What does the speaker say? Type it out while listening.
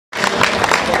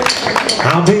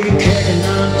I'll be kicking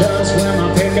up dust with my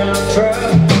pickup truck,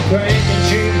 drinking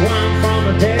cheap wine from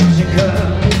a Dixie cup.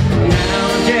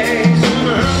 Nowadays I'm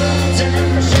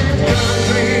 110%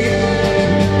 country.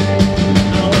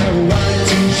 I wear a white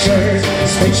t-shirt,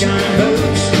 sweet shiny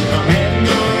boots. I'm heading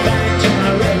on back to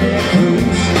my redneck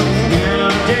roots.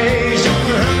 Nowadays I'm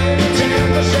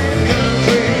 110%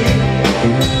 country.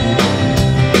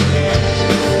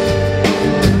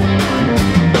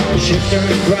 Shifter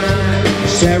and grind,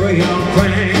 stereo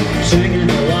crank, singing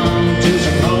along to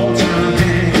some old time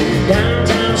hang.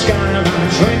 Downtown skyline,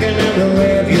 shrinking in the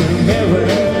rearview mirror.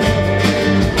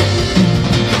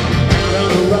 Out on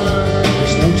the run,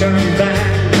 there's no turning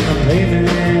back. I'm leaving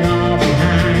it all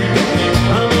behind.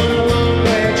 I'm on a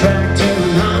one-way track to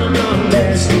an unknown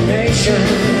destination.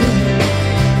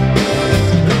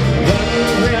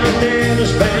 Well, out there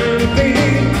there's bound to be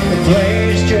a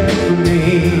place just for me.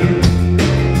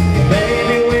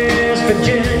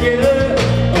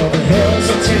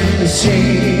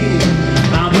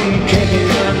 I'll be kicking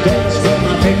up dust with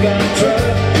my pickup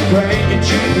truck, drinking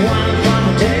cheap wine from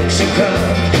a Dixie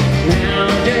cup.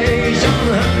 Nowadays I'm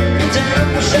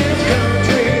 110%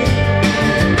 country.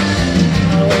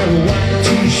 I wear a white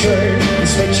t-shirt and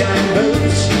sweet shiny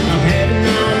boots. I'm heading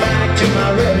on back to my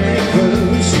redneck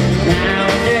roots.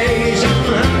 Nowadays I'm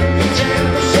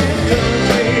 110%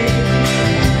 country.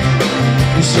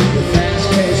 You see, the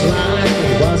fast-paced life,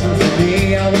 it wasn't for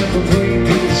me. I went from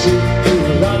 3-piece suit to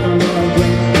the rock and roll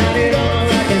green. I did all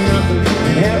like and nothing,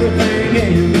 and everything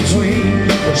in between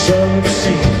was so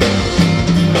obscene.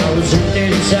 I was empty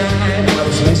inside, I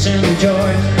was missing the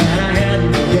joy that I had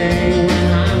in the day when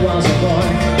I was a boy.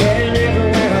 And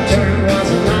everywhere I turned was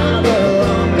another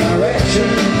wrong direction.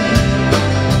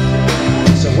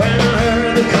 So when I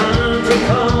heard the country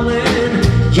calling,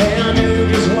 yeah, I knew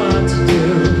just what to do.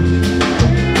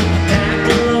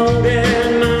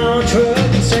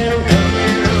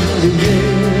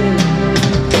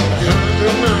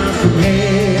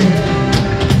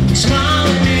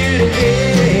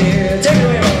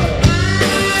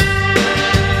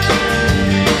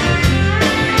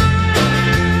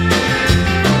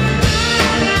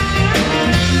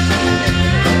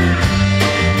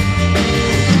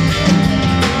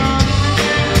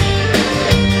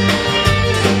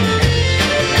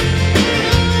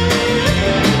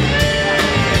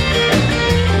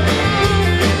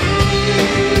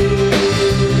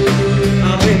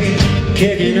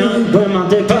 Kicking up with my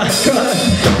dick by truck,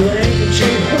 drinking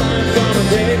cheap wine from a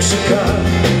Dixie cup.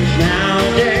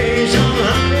 Nowadays I'm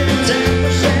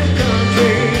 110%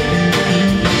 country.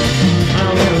 I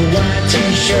wear a white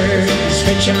t-shirt,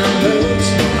 sweet shiny boots.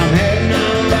 I'm heading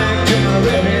on back to my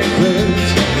redneck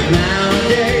roots.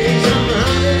 Nowadays I'm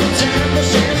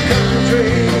 110%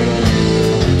 country.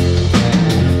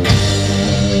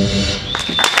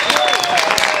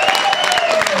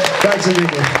 Tack så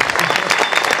mycket.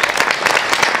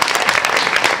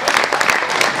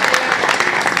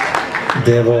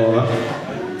 Det var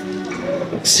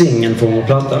singeln från vår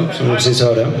platta som vi precis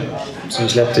hörde, som vi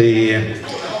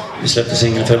släppte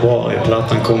singeln i februari.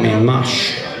 Plattan kom i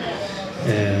mars.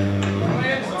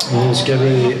 Nu ska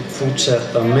vi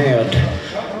fortsätta med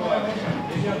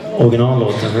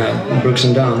originallåten här, Brooks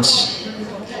and Dunns,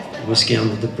 Whiskey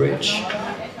Under the Bridge.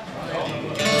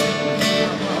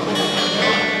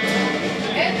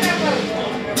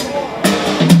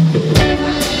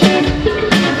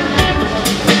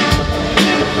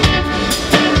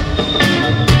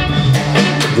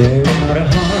 There's not a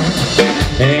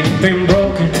heart ain't been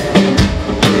broken,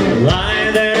 a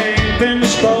lie that ain't been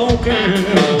spoken,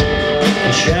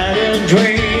 a shattered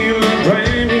dream, a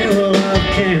brand new love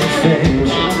can't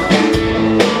fix.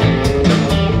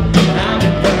 I've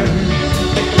been burned,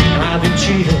 I've been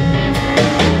cheated,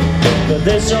 but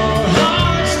this old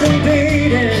heart's still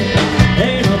beating.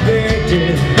 Ain't no big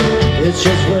deal, it's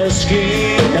just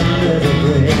whiskey under the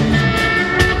bridge.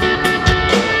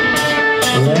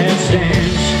 Let's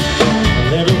dance a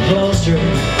little closer,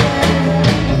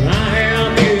 and I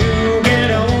help you get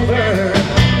over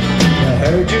the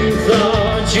hurt you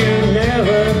thought you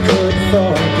never could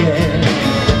forget.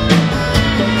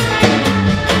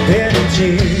 Bitter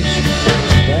tears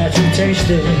that you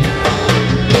tasted,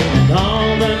 and all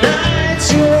the nights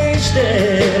you wasted.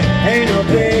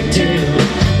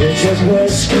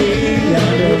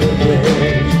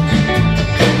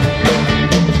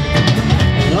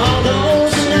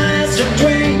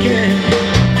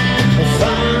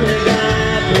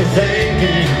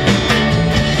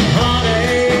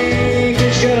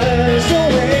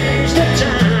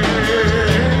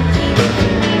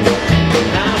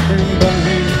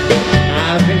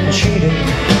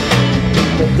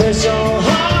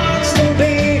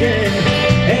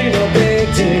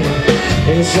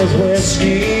 It's just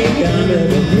whiskey under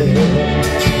the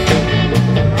bridge.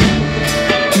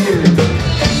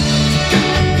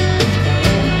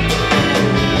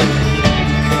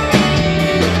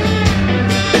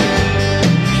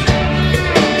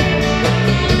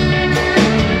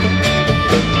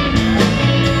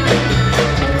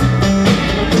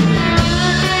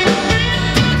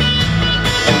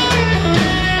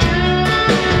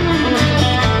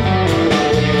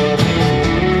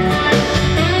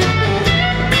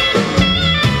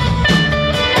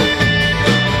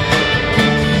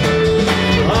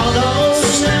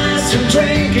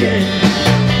 Drinking,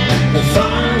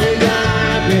 finally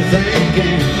got me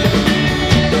thinking,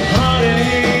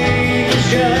 heartache is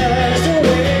just a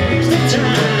waste of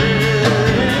time.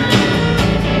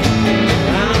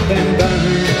 I've been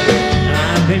burned,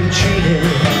 I've been cheated,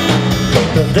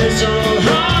 but this old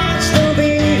heart's still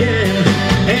beating.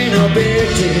 Ain't no big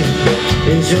deal,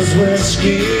 it's just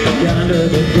whiskey under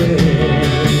the bridge.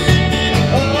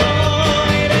 Oh,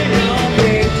 it ain't no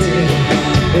big deal,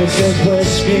 it's just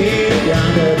whiskey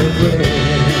under the bridge.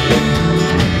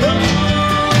 Oh,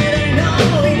 it ain't no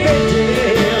big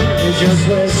deal, it's just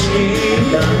whiskey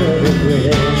under the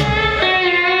bridge.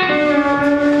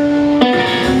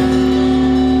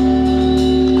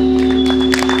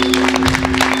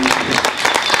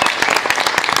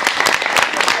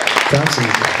 Tack så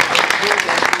mycket.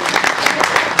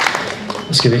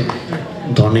 Då ska vi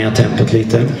dra ner tempot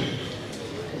lite.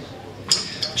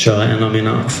 Köra en av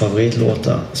mina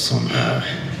favoritlåtar som är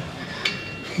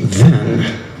Then,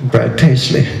 Brad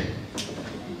Paisley.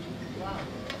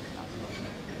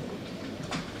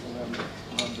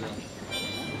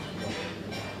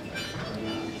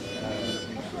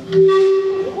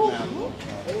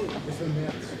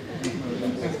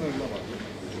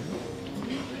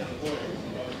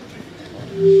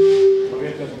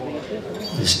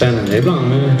 Det är spännande ibland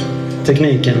med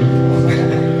tekniken.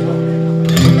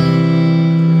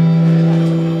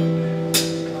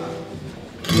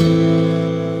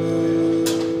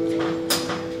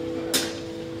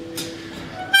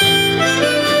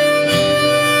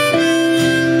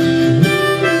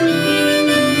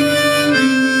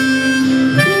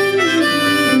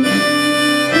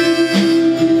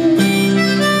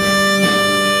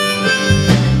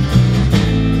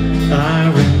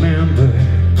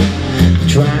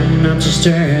 Trying not to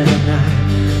stir the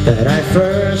night that I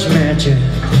first met you.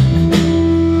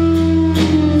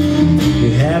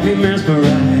 You had me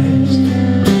mesmerized.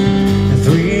 And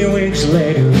 3 weeks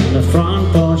later, in the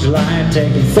front porch light,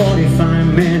 taking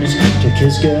 45 minutes to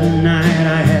kiss goodnight.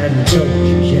 I hadn't told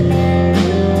you yet.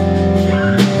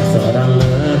 I thought I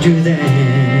loved you then.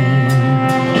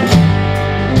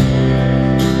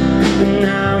 And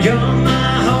now you're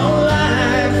my whole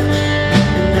life.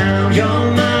 And now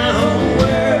you're my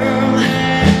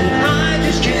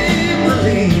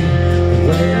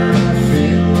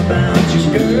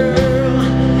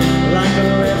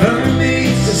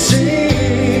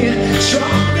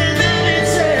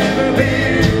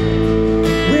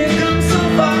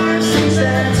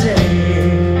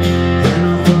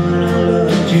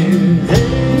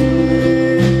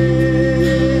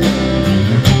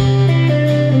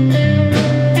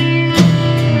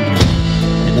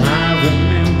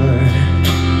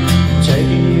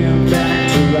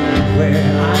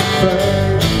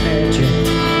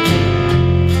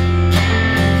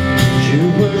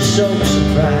so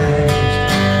surprised.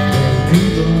 There were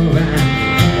people around,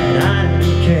 but I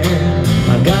didn't care.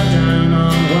 I got down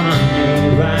on one knee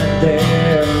right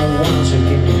there once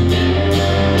again.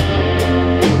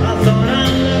 I thought I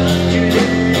loved you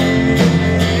then.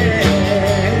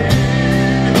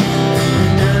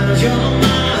 Now you're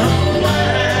my whole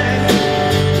life.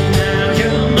 Now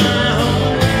you're my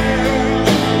whole world.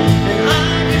 And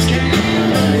I just can't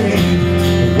believe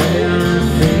the way I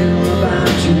feel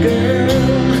about you, girl.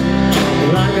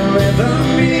 Like a river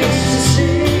meets the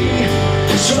sea,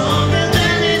 stronger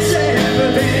than it's ever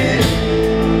been.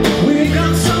 We've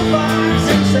come so far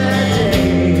since that day,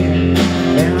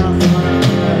 and I thought I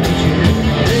loved you.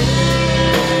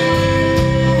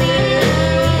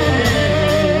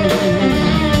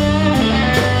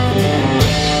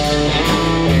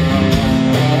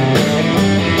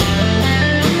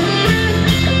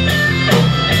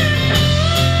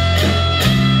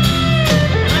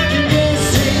 I can just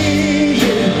see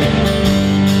you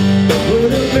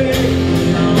with a baby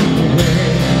on the way,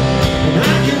 and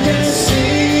I can just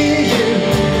see you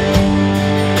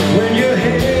when your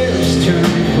hair is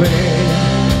turning gray.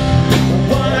 But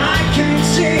what I can't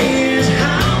see is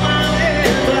how I'm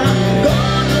ever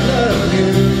gonna love you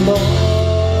more.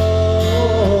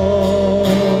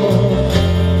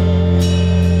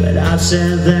 But I've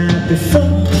said that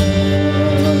before.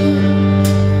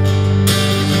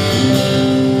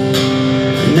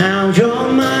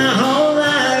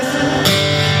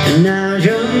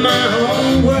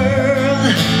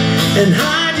 And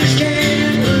I just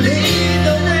can't believe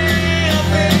the way I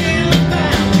feel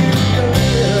about you,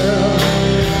 girl.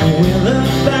 We'll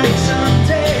look back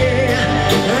someday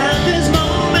at this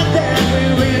moment that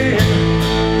we're in,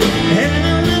 and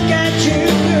I'll look at you,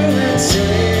 girl, and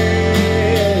say,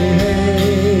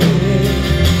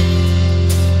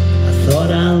 I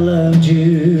thought I loved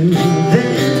you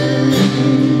then.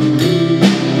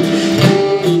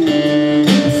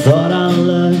 I thought I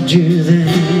loved you then.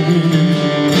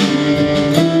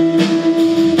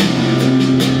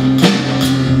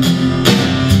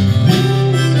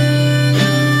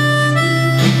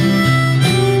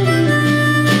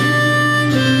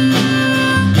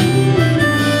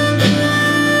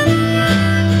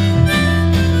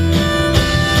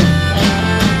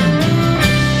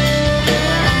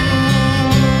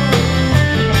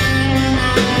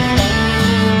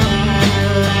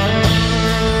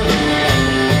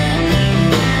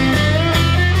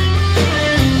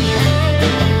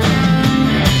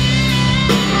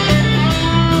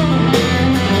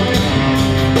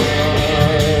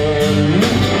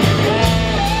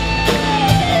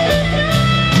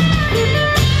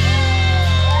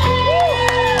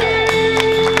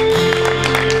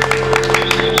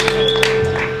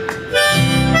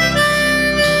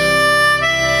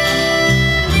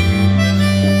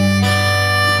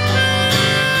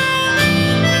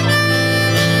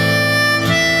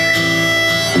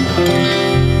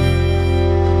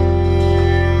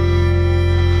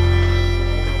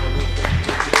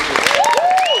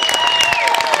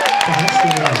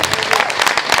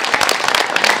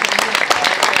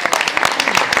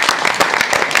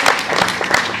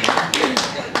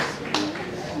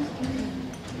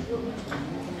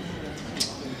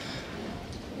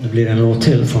 Nu blir det en låt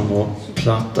till från vår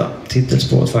platta,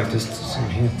 titelspåret faktiskt, som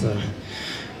heter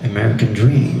American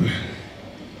Dream.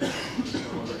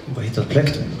 Jag har hittat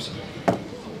plektrum också.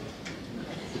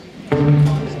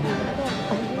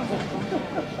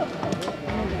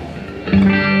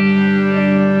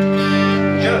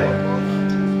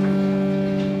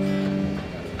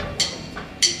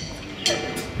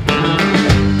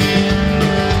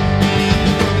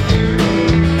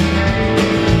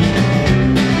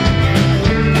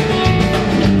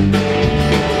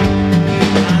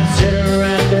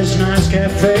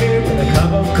 Cafe with a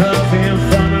cup of coffee in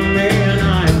front of me, and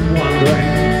I'm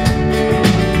wondering,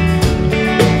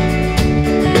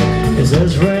 is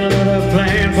this really the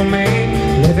plan for me,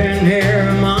 living here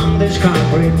among these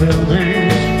concrete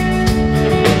buildings,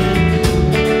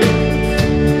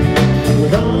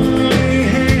 with only a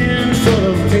handful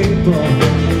of people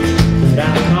that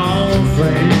I call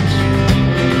friends,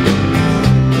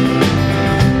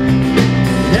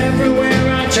 and everywhere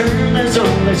I turn there's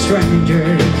only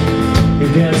strangers. You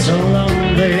get so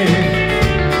lonely.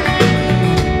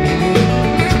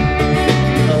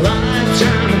 A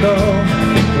lifetime ago,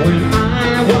 when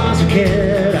I was a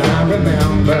kid, I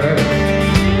remember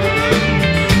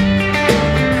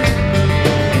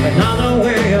another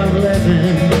way of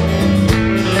living.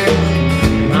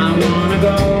 I wanna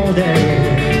go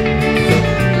there.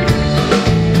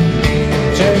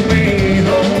 Take me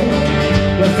home,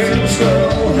 where things go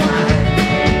high,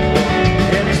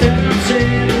 and instead of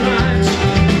seeing the lights,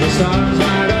 start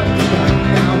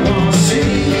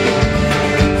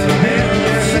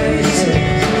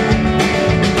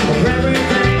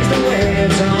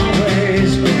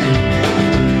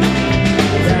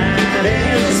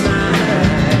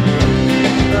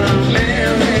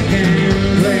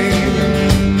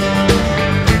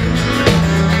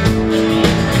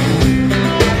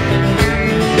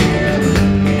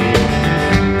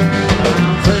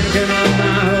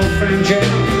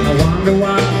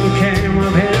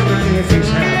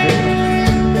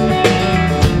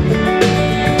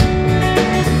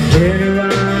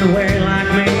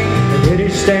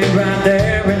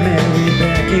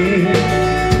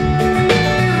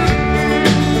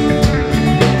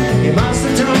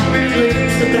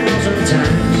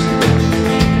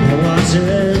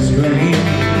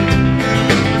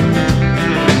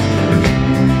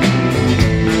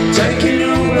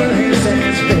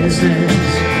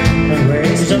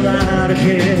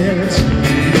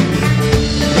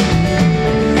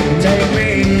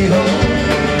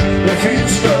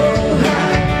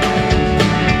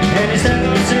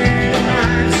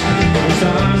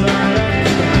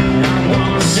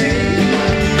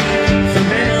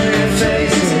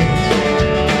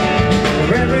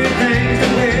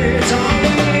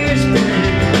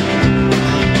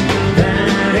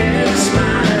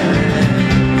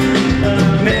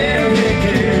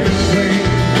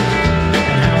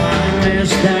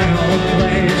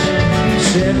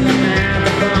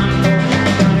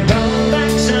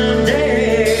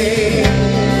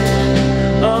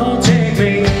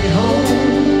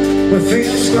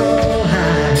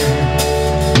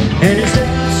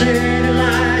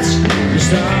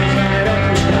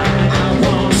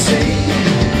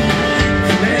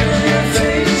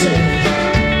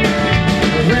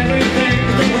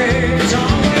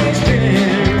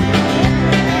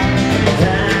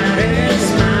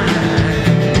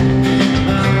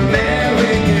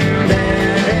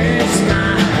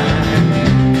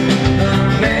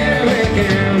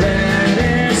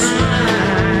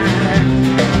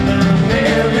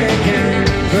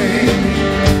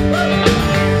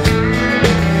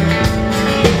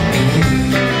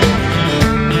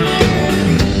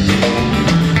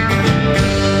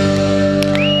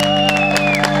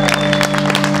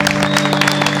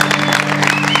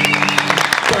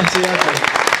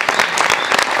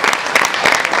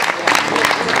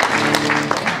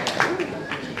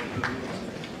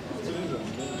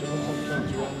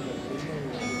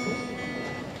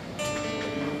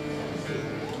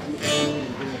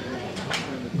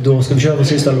Då ska vi köra vår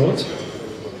sista låt.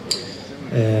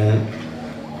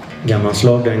 Gammal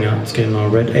slagdänga skriven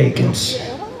av Red Akins.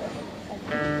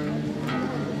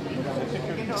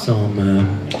 Som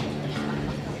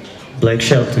Blake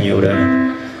Shelton gjorde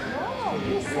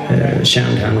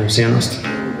känd här nu senast.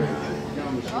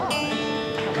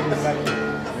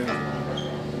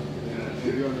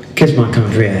 Kiss my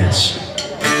country ass.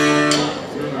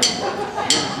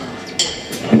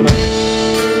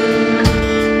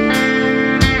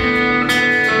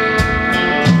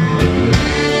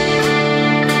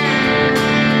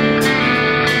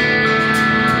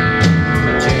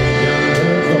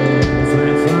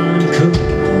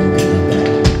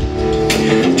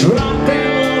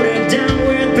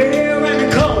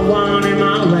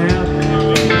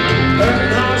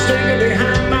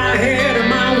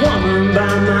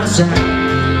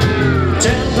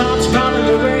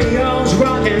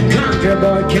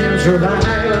 Boy can survive.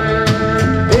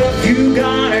 If you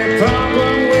got a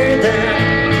problem with that,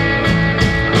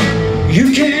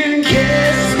 you can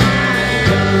kiss my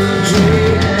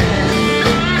country.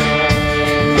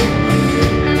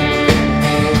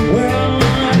 Well,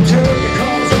 I took the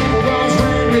calls on the walls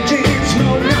when the jeans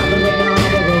know nothing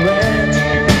about the reds.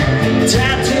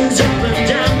 Tattoos up and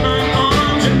down my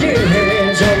arms and deer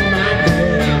heads over my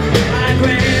bed. My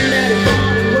granddaddy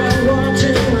fought in World War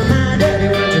II and my daddy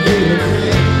went to Vietnam.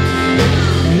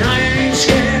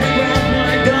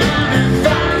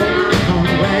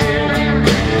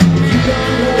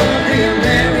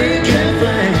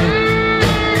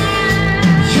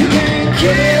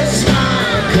 Kiss my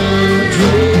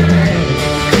country.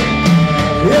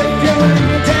 If you're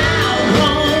down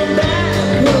home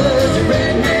backwoods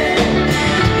redneck,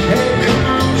 hey, come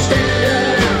on, stand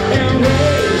up and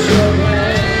raise your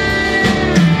flag.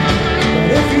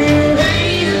 But if you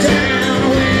ain't down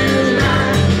with my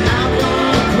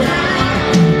outlaw crowd,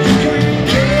 you can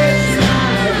kiss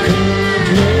my country.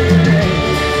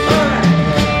 All right.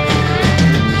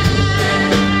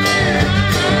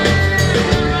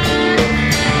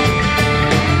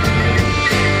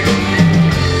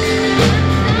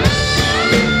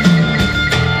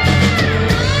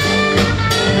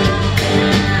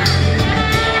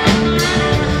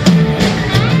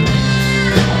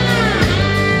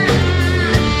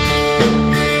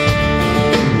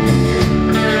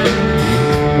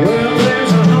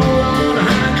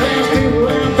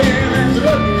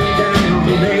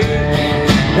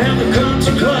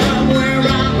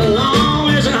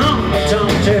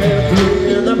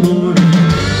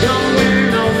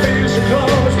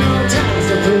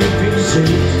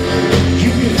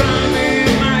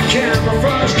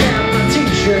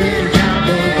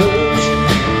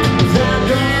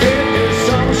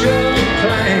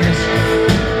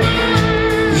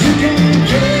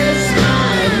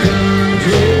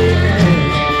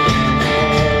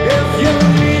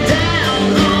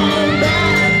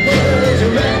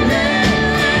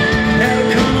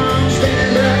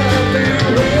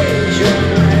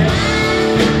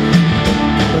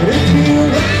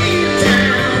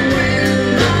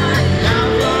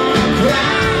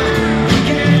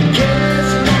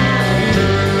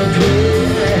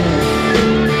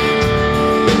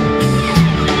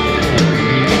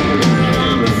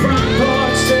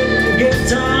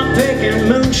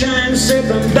 Moonshine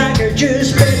sipping back